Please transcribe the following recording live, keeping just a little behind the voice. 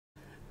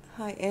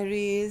Hi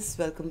Aries,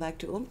 welcome back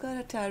to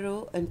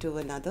Omkaratarot and to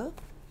another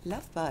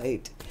Love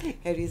Bite.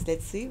 Aries,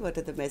 let's see what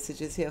are the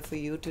messages here for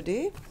you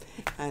today.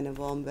 And a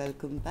warm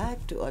welcome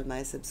back to all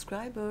my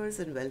subscribers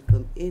and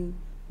welcome in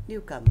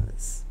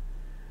newcomers.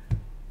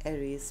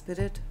 Aries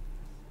Spirit,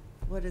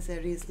 what does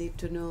Aries need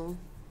to know?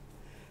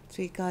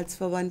 3 cards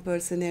for one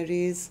person,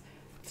 Aries.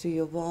 3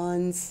 of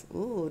Wands,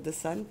 oh, the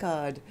Sun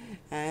card,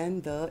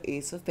 and the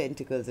Ace of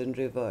Pentacles in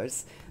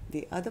reverse.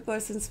 The other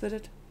person,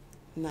 Spirit,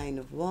 9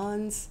 of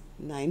Wands,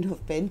 9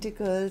 of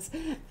Pentacles,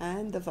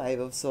 and the 5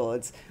 of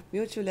Swords.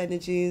 Mutual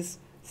energies,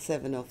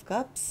 7 of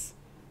Cups,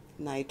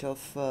 Knight of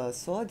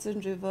Swords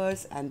in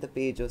reverse, and the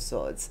Page of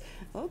Swords.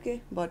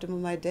 Okay, bottom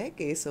of my deck,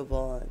 Ace of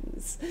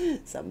Wands.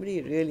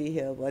 Somebody really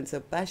here wants a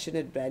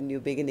passionate brand new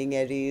beginning,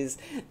 Aries.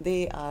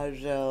 They are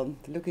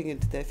looking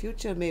into their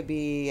future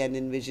maybe and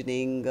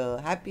envisioning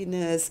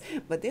happiness,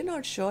 but they're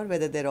not sure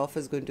whether their offer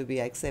is going to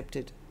be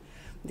accepted.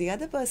 The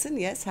other person,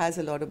 yes, has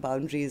a lot of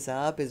boundaries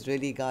up, is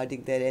really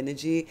guarding their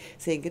energy,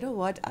 saying, you know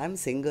what, I'm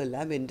single,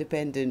 I'm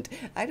independent.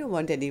 I don't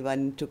want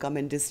anyone to come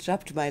and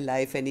disrupt my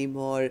life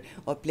anymore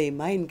or play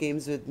mind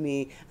games with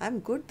me.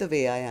 I'm good the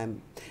way I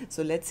am.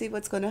 So let's see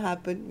what's going to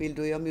happen. We'll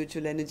do your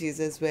mutual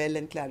energies as well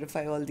and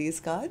clarify all these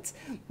cards.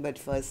 But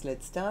first,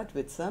 let's start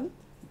with some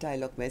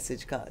dialogue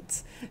message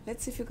cards.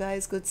 Let's see if you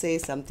guys could say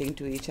something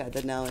to each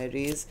other now,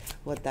 Aries,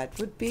 what that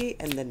would be,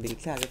 and then we'll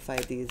clarify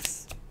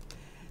these.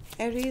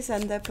 Aries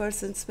and their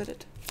person,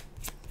 Spirit.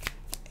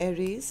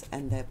 Aries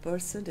and their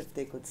person, if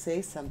they could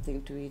say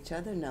something to each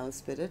other now,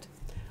 Spirit,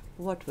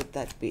 what would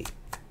that be?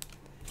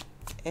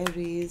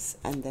 Aries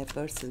and their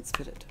person,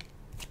 Spirit.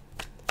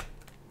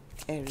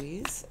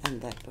 Aries and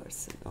that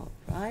person. All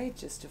right,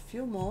 just a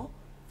few more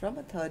from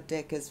a third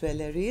deck as well,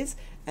 Aries,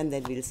 and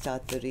then we'll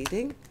start the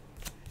reading.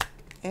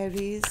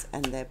 Aries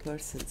and their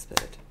person,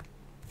 Spirit.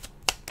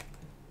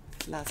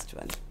 Last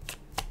one.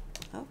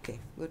 Okay,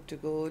 good to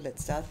go.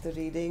 Let's start the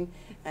reading.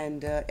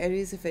 And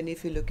Aries, if any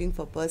of you are looking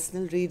for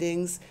personal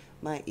readings,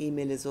 my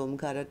email is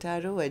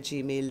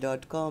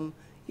omkaratarot@gmail.com.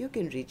 You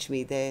can reach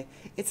me there.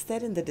 It's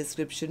there in the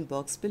description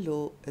box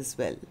below as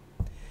well.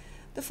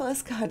 The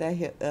first card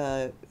I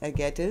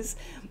get is,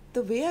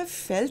 the way I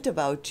felt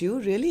about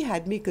you really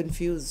had me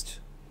confused.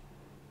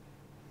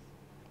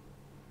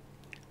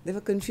 They were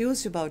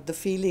confused about the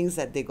feelings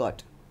that they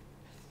got.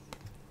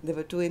 They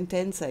were too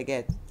intense, I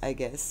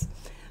guess.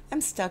 I'm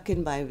stuck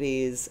in my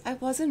ways. I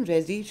wasn't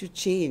ready to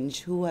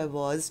change who I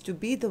was to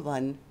be the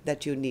one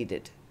that you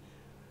needed.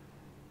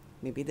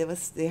 Maybe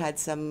they had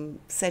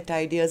some set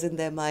ideas in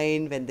their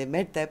mind when they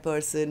met their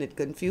person. It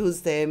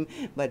confused them,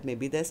 but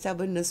maybe their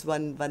stubbornness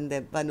won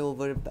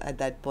over at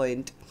that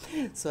point.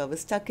 So I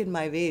was stuck in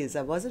my ways.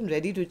 I wasn't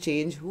ready to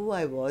change who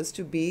I was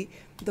to be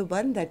the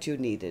one that you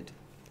needed.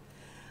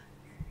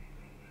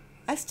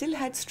 I still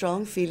had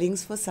strong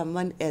feelings for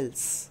someone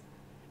else,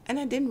 and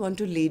I didn't want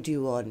to lead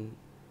you on.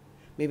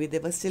 Maybe they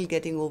were still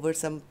getting over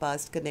some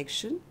past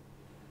connection.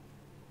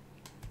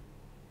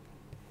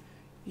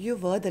 You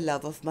were the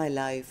love of my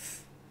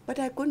life, but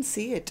I couldn't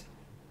see it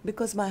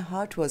because my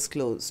heart was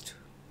closed.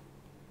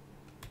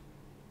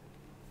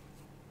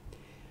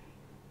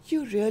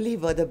 You really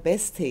were the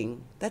best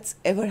thing that's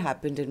ever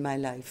happened in my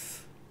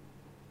life.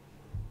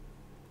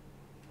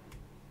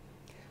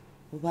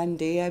 One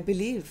day I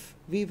believe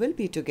we will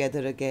be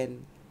together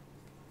again.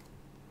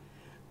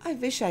 I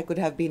wish I could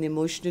have been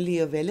emotionally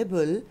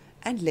available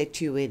and let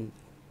you in.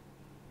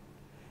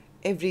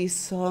 Every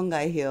song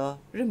I hear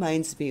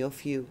reminds me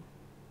of you.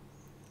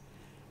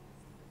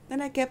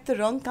 Then I kept the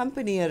wrong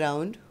company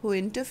around who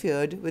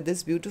interfered with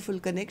this beautiful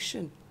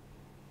connection.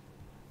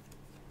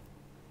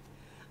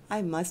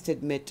 I must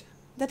admit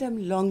that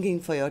I'm longing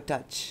for your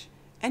touch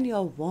and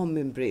your warm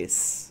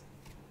embrace.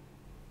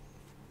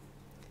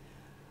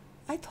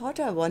 I thought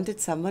I wanted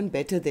someone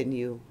better than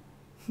you,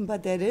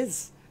 but there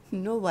is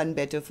no one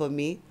better for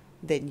me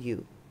than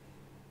you.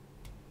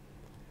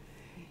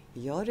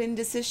 Your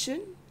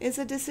indecision is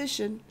a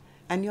decision,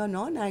 and your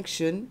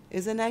non-action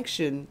is an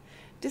action.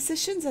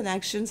 Decisions and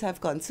actions have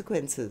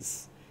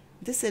consequences.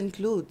 This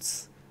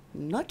includes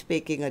not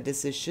making a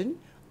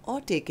decision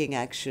or taking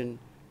action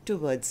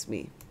towards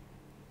me.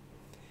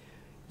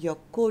 Your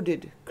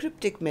coded,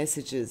 cryptic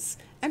messages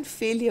and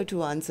failure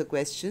to answer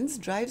questions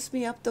drives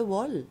me up the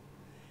wall.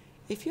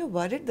 If you're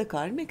worried the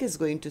karmic is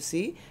going to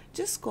see,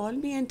 just call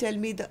me and tell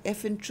me the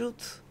effing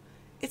truth.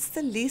 It's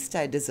the least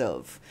I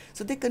deserve.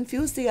 So they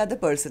confuse the other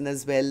person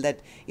as well,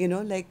 that,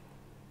 like,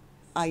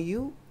 are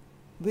you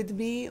with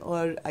me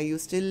or are you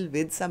still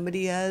with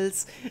somebody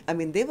else? I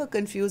mean, they were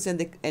confused and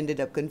they ended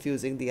up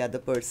confusing the other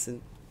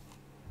person.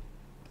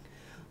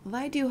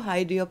 Why do you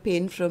hide your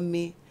pain from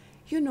me?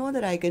 You know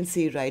that I can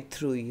see right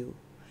through you.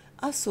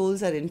 Our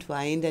souls are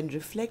entwined and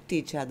reflect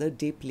each other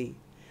deeply.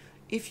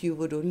 If you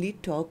would only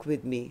talk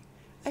with me,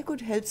 I could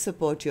help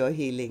support your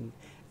healing,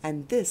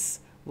 and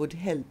this would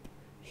help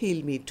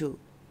heal me too.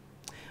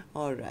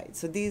 All right,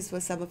 so these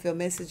were some of your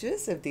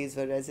messages. If these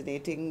were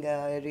resonating,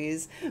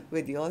 Aries,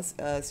 with your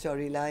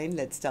storyline,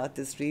 let's start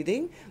this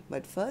reading.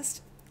 But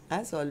first,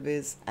 as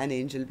always, an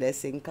angel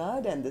blessing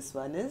card, and this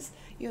one is,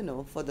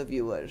 for the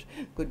viewer.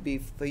 Could be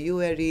for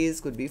you,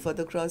 Aries, could be for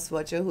the cross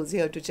watcher who's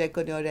here to check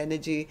on your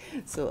energy.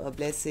 So a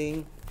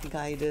blessing,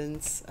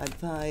 guidance,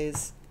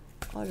 advice,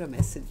 or a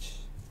message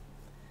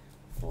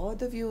for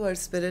the viewer,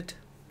 spirit.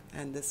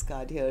 And this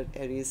card here,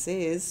 Aries,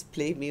 says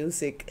play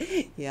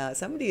music. Yeah,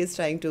 somebody is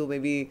trying to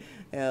maybe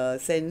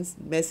send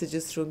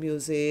messages through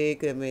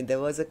music. I mean, there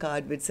was a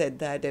card which said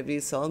that every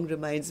song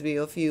reminds me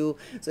of you.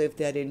 So if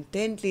they are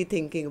intently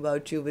thinking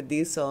about you with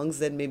these songs,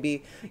 then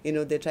maybe,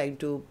 they're trying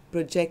to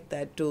project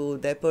that to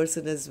their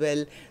person as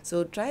well.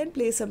 So try and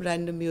play some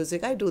random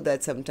music. I do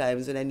that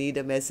sometimes when I need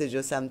a message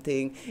or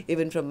something.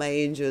 Even from my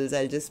angels,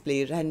 I'll just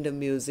play random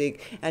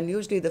music. And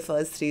usually the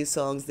first 3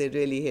 songs, they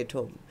really hit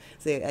home.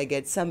 So I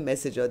get some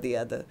message or the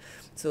other.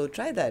 So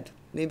try that.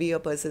 Maybe your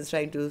person's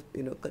trying to,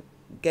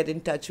 get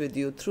in touch with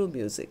you through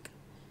music.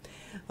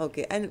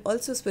 Okay, and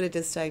also Spirit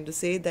is trying to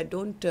say that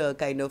don't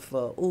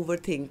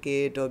overthink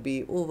it or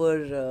be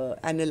over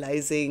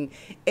analyzing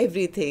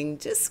everything.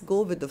 Just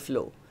go with the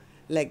flow.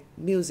 Like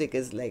music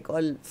is like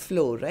all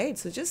flow, right?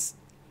 So just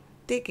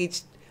take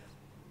each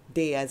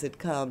day as it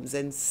comes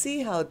and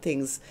see how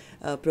things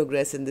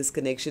progress in this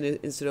connection,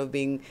 instead of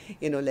being,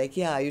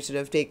 yeah, you should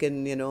have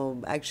taken,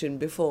 action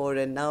before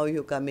and now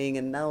you're coming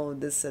and now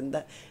this and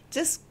that.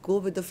 Just go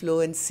with the flow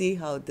and see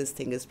how this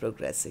thing is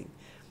progressing.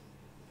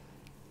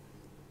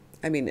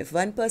 I mean, if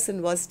one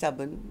person was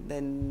stubborn,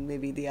 then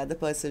maybe the other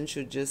person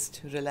should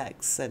just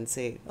relax and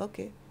say,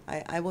 okay,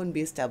 I won't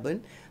be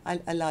stubborn.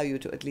 I'll allow you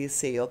to at least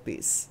say your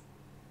piece.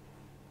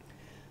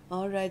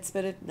 All right,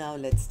 Spirit, now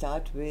let's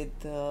start with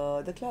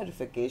the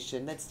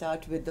clarification. Let's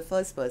start with the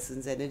first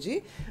person's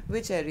energy,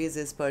 which Aries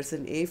is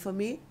person A for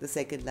me. The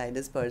second line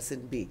is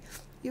person B.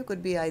 You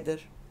could be either.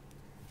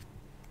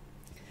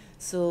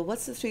 So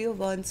what's the 3 of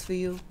Wands for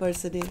you,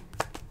 person A?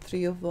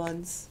 3 of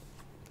Wands.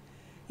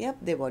 Yep,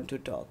 they want to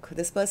talk.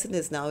 This person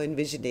is now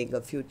envisioning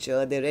a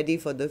future. They're ready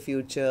for the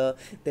future.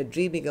 They're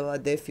dreaming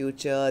about their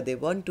future. They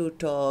want to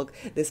talk.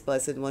 This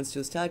person wants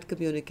to start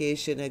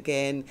communication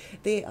again.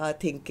 They are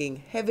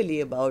thinking heavily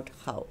about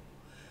how.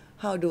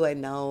 How do I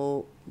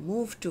now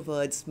move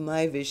towards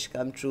my wish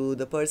come true?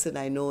 The person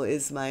I know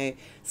is my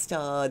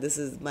star. This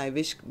is my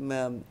wish,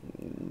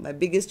 my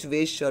biggest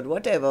wish or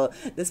whatever.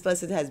 This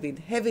person has been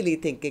heavily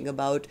thinking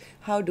about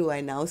how do I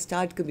now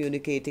start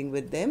communicating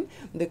with them,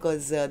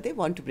 because they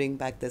want to bring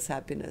back this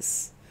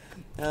happiness.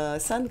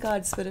 Sun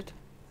card, Spirit.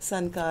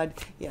 Sun card,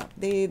 yeah,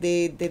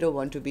 they don't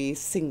want to be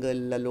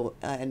single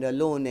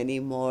alone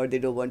anymore. They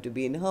don't want to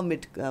be in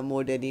hermit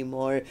mode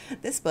anymore.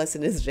 This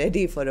person is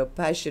ready for a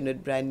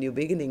passionate brand new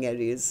beginning,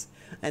 Aries.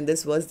 And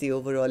this was the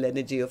overall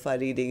energy of our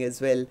reading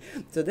as well.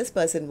 So this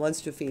person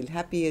wants to feel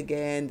happy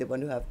again. They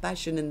want to have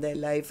passion in their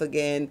life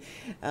again.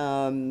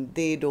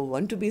 They don't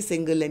want to be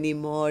single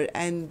anymore,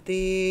 and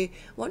they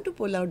want to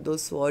pull out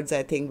those swords,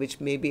 I think, which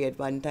maybe at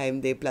one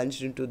time they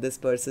plunged into this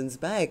person's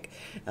back.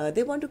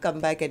 They want to come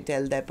back and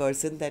tell that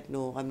person that,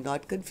 no, I'm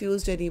not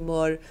confused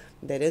anymore.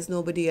 There is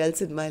nobody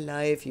else in my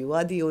life. You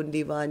are the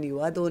only one.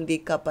 You are the only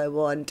cup I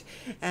want.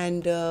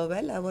 And,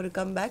 well, I want to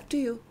come back to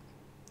you.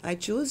 I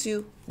choose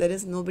you. There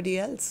is nobody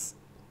else.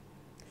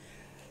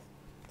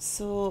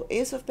 So,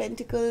 Ace of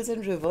Pentacles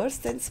in reverse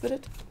then,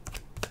 Spirit.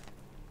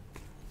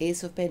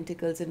 Ace of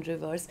Pentacles in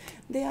reverse.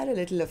 They are a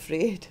little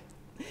afraid.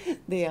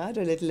 They are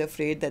a little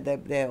afraid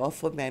that their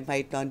offer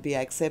might not be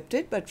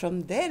accepted, but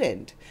from their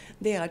end,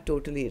 they are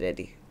totally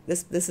ready.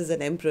 This is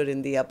an emperor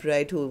in the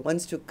upright who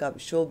wants to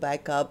show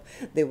back up.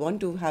 They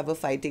want to have a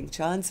fighting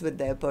chance with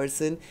their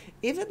person,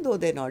 even though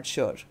they're not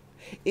sure.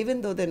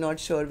 Even though they're not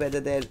sure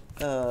whether their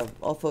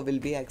offer will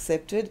be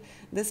accepted,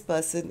 this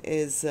person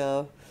is,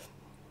 I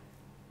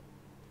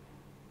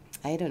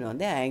don't know,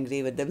 they're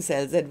angry with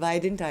themselves that why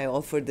didn't I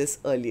offer this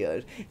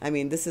earlier? I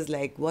mean, this is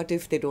like, what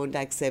if they don't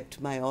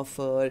accept my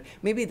offer?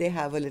 Maybe they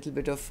have a little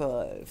bit of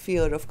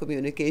fear of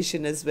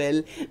communication as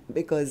well,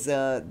 because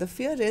the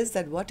fear is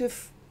that what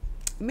if,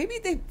 maybe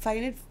they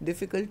find it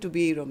difficult to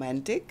be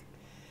romantic.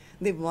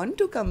 They want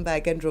to come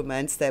back and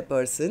romance their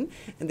person,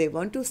 and they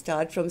want to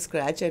start from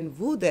scratch and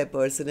woo their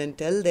person and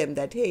tell them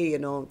that, hey,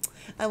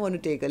 I want to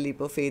take a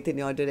leap of faith in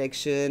your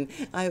direction.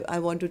 I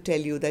want to tell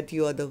you that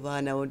you are the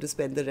one I want to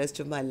spend the rest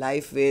of my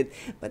life with.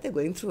 But they're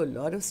going through a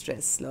lot of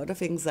stress, a lot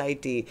of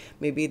anxiety.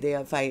 Maybe they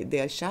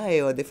are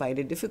shy, or they find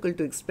it difficult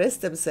to express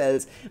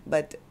themselves.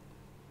 But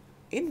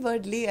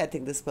inwardly, I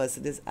think this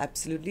person is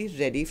absolutely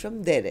ready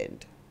from their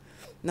end.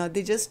 Now,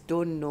 they just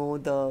don't know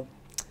the,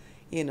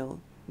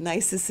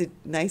 nicest,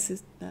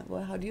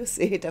 how do you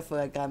say it?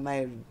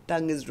 My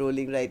tongue is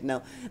rolling right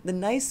now. The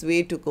nice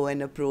way to go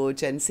and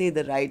approach and say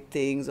the right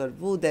things or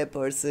woo their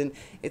person.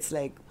 It's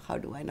like, how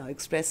do I now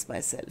express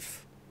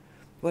myself?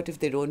 What if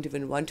they don't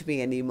even want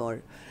me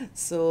anymore?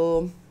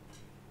 So,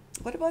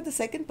 what about the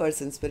second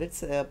person,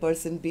 Spirits?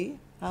 Person B,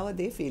 how are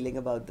they feeling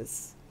about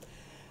this?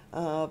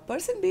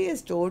 Person B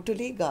is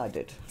totally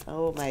guarded.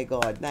 Oh my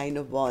God, 9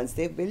 of Wands.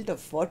 They've built a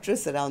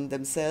fortress around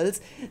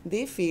themselves.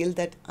 They feel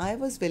that I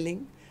was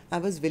willing I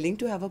was willing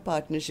to have a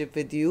partnership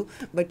with you,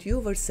 but you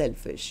were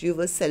selfish. You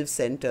were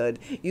self-centered.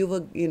 You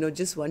were,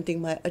 just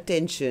wanting my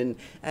attention,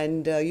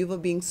 and you were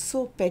being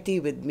so petty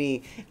with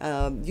me.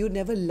 You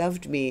never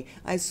loved me.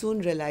 I soon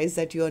realized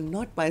that you are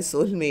not my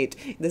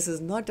soulmate. This is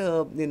not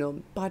a,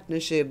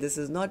 partnership. This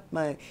is not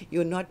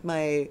you're not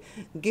my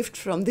gift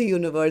from the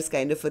universe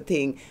kind of a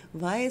thing.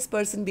 Why is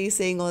person B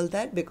saying all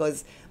that?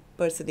 Because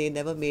person A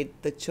never made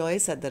the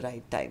choice at the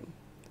right time.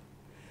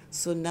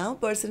 So now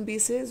person B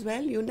says,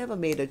 well, you never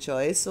made a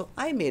choice, so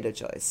I made a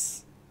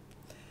choice.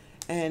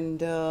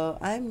 And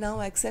I'm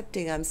now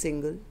accepting I'm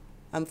single.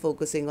 I'm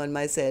focusing on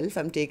myself.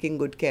 I'm taking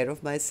good care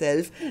of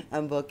myself.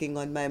 I'm working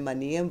on my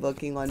money. I'm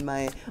working on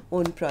my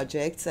own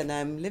projects. And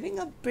I'm living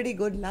a pretty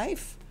good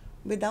life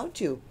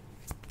without you.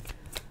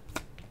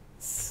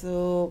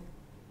 So,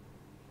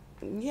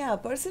 yeah,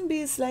 person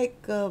B is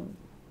like...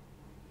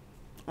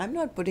 I'm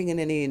not putting in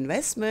any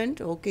investment.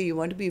 Okay, you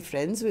want to be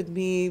friends with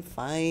me?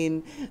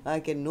 Fine. I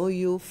can know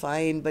you?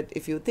 Fine. But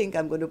if you think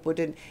I'm going to put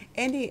in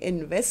any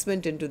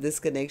investment into this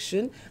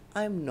connection,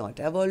 I'm not.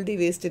 I've already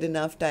wasted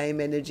enough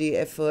time, energy,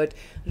 effort.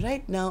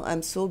 Right now,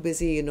 I'm so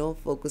busy,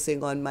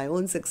 focusing on my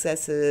own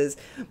successes,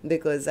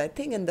 because I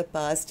think in the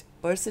past,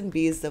 person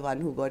B is the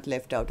one who got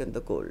left out in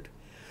the cold.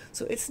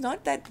 So it's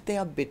not that they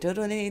are bitter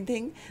or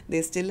anything. They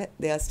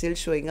are still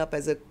showing up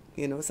as a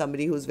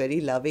somebody who's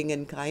very loving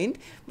and kind,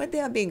 but they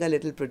are being a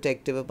little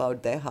protective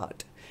about their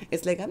heart.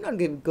 It's like, I'm not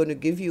going to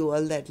give you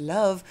all that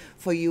love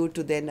for you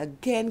to then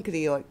again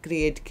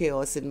create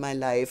chaos in my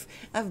life.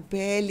 I've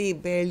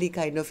barely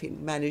kind of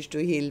managed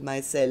to heal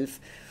myself.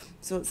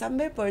 So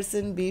somewhere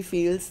person B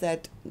feels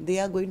that they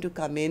are going to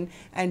come in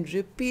and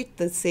repeat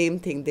the same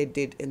thing they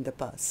did in the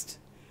past.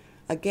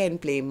 Again,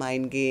 play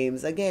mind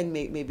games, again,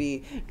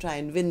 maybe try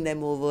and win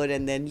them over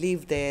and then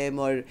leave them,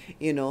 or,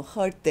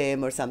 hurt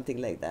them or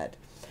something like that.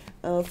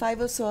 Five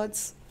of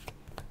Swords.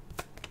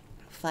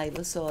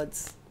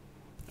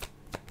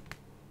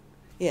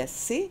 Yes,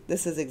 see,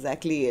 this is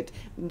exactly it.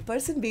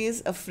 Person B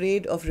is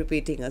afraid of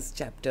repeating a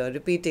chapter,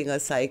 repeating a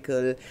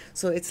cycle.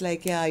 So it's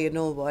like, yeah, you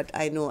know what,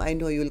 I know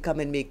you'll come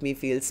and make me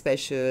feel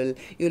special.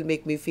 You'll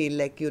make me feel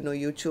like,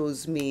 you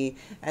chose me,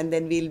 and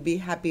then we'll be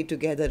happy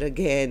together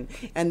again.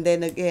 And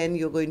then again,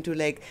 you're going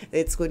to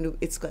it's going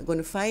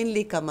to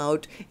finally come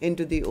out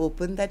into the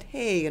open that,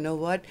 hey, you know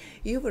what,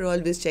 you were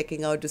always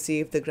checking out to see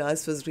if the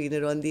grass was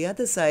greener on the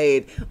other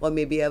side, or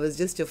maybe I was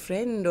just a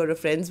friend or a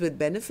friends with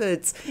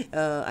benefits.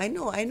 I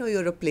know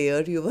you're a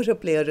player. You were a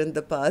player in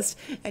the past,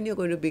 and you're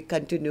going to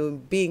continue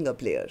being a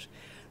player.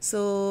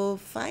 So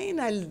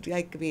fine, I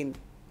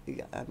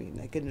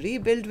can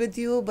rebuild with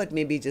you, but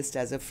maybe just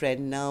as a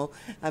friend now.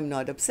 I'm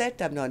not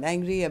upset. I'm not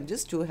angry. I'm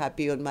just too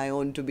happy on my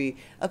own to be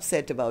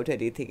upset about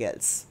anything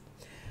else.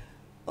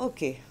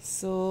 Okay,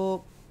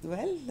 so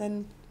well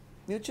then,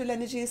 mutual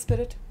energy,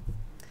 spirit.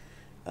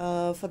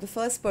 For the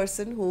first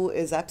person who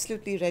is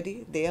absolutely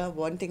ready, they are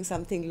wanting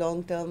something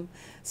long term.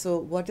 So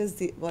what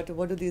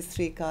do these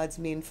three cards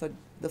mean for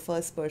the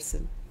first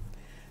person?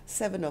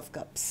 Seven of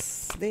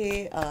Cups.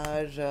 They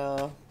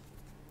are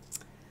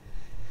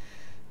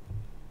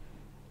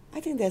I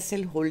think they're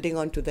still holding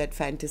on to that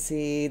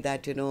fantasy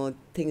that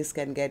things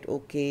can get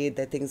okay,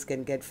 that things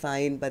can get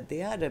fine, but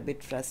they are a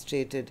bit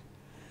frustrated.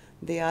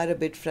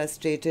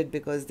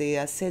 Because they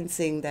are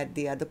sensing that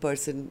the other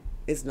person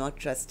is not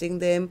trusting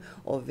them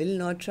or will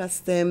not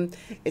trust them.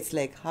 It's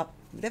like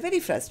they're very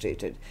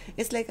frustrated.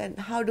 It's like,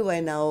 how do I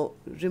now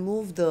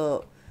remove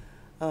the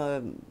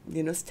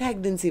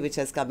stagnancy which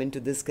has come into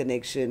this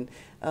connection?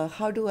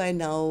 How do I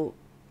now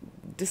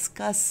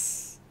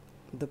discuss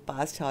the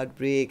past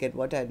heartbreak and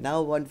what I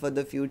now want for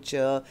the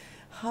future?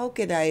 How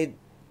can I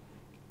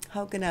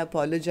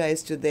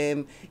apologize to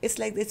them? It's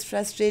like it's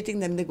frustrating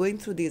them. They're going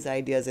through these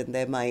ideas in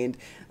their mind.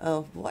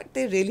 What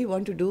they really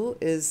want to do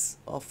is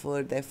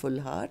offer their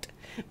full heart,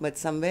 but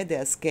somewhere they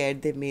are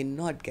scared they may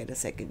not get a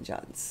second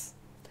chance.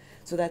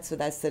 So that's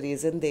the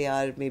reason they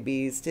are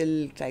maybe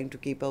still trying to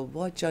keep a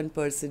watch on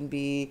person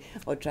B,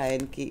 or try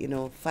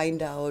and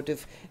find out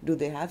if do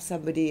they have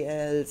somebody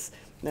else.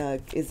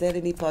 Is there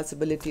any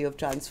possibility of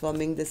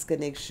transforming this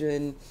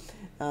connection?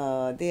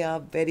 They are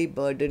very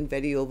burdened,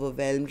 very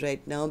overwhelmed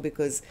right now,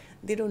 because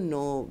they don't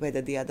know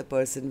whether the other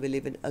person will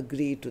even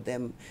agree to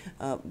them.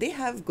 They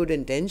have good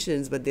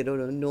intentions, but they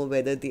don't know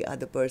whether the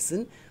other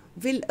person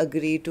will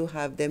agree to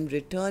have them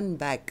return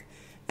back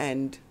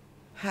and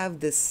have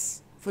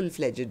this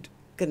full-fledged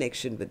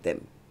connection with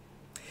them.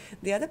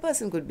 The other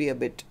person could be a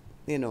bit,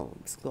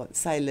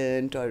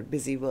 silent or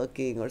busy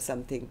working or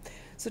something.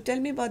 So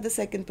tell me about the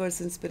second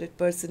person, spirit,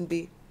 person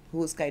B,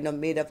 who's kind of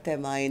made up their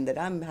mind that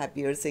I'm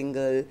happier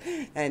single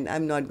and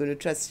I'm not going to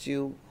trust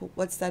you.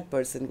 What's that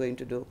person going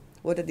to do?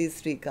 What are these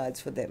three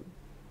cards for them?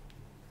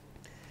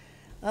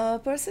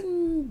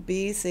 Person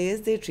B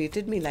says they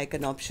treated me like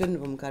an option,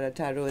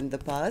 Omkaratarot, in the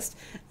past,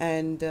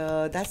 and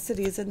that's the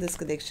reason this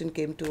connection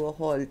came to a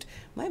halt.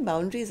 My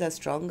boundaries are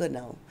stronger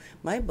now.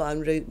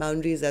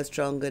 Boundaries are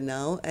stronger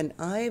now, and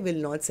I will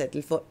not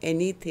settle for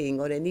anything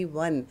or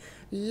anyone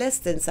less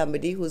than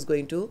somebody who's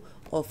going to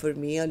offer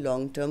me a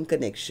long-term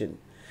connection.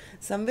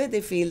 Somewhere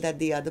they feel that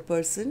the other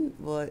person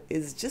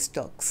is just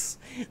talks.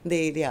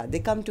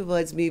 They come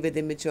towards me with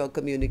immature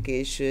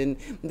communication.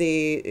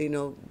 They,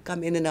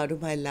 come in and out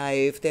of my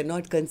life. They're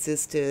not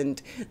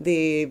consistent.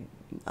 They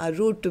are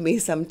rude to me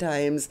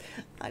sometimes.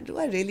 Do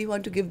I really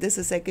want to give this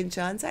a second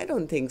chance? I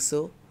don't think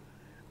so.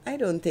 I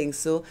don't think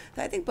so.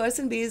 I think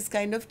person B is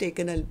kind of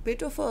taken a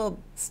bit of a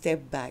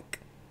step back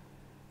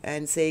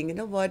and saying, you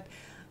know what,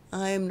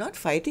 I'm not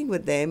fighting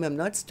with them, I'm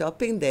not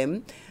stopping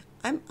them.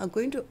 I'm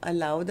going to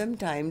allow them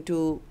time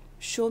to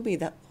show me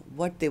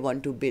what they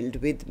want to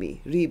build with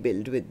me,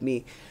 rebuild with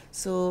me.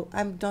 So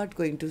I'm not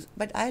going to,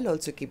 but I'll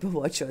also keep a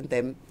watch on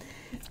them.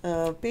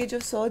 Page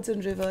of Swords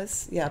in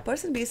reverse. Yeah,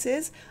 person B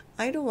says,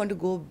 I don't want to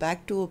go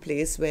back to a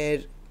place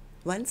where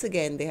once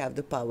again they have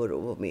the power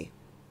over me.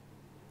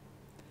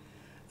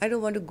 I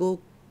don't want to go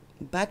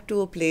back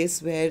to a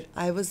place where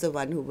I was the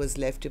one who was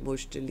left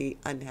emotionally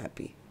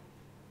unhappy.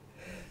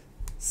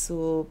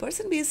 So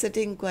person B is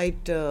sitting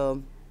quite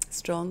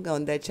strong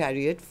on their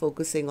chariot,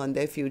 focusing on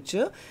their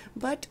future,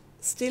 but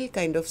still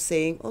kind of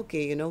saying,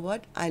 okay, you know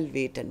what, I'll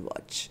wait and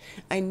watch.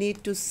 I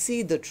need to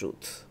see the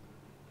truth.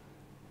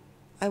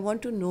 I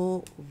want to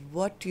know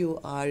what you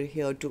are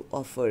here to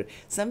offer.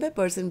 Somewhere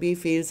person B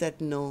feels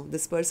that no,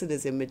 this person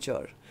is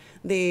immature.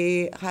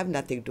 They have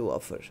nothing to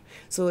offer.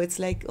 So it's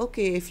like,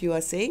 okay, if you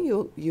are saying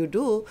you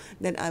do,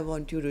 then I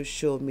want you to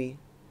show me.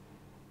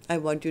 I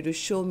want you to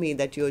show me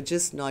that you're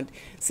just not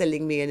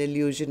selling me an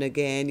illusion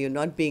again. You're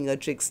not being a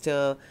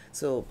trickster.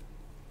 So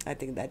I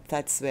think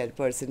that's where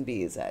person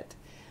B is at.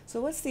 So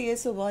what's the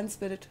Ace of Wands,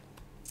 Spirit?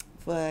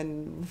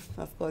 And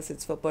of course,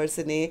 it's for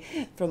person A.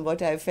 From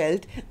what I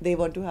felt, they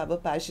want to have a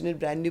passionate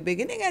brand new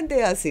beginning and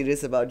they are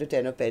serious about the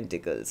Ten of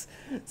Pentacles.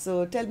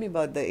 So tell me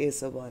about the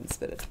Ace of Wands,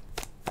 Spirit.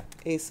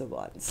 Ace of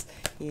Wands.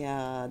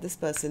 Yeah, this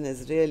person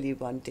is really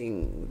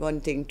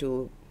wanting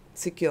to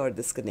secure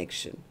this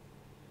connection.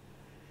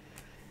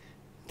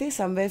 They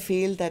somewhere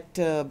feel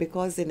that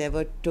because they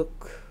never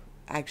took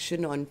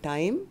action on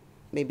time,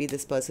 maybe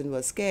this person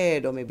was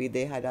scared, or maybe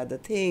they had other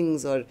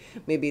things, or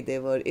maybe they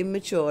were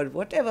immature,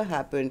 whatever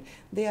happened,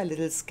 they are a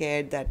little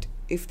scared that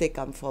if they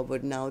come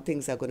forward now,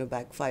 things are going to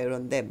backfire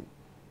on them.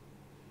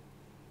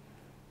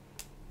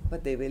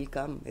 But they will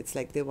come. It's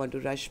like they want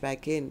to rush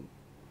back in.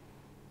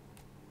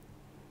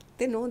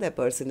 They know their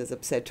person is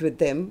upset with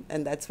them,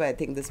 and that's why I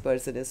think this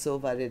person is so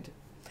worried.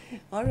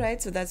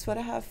 Alright, so that's what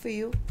I have for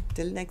you.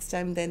 Till next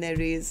time then,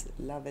 Aries,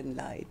 love and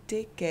light.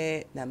 Take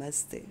care.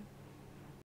 Namaste.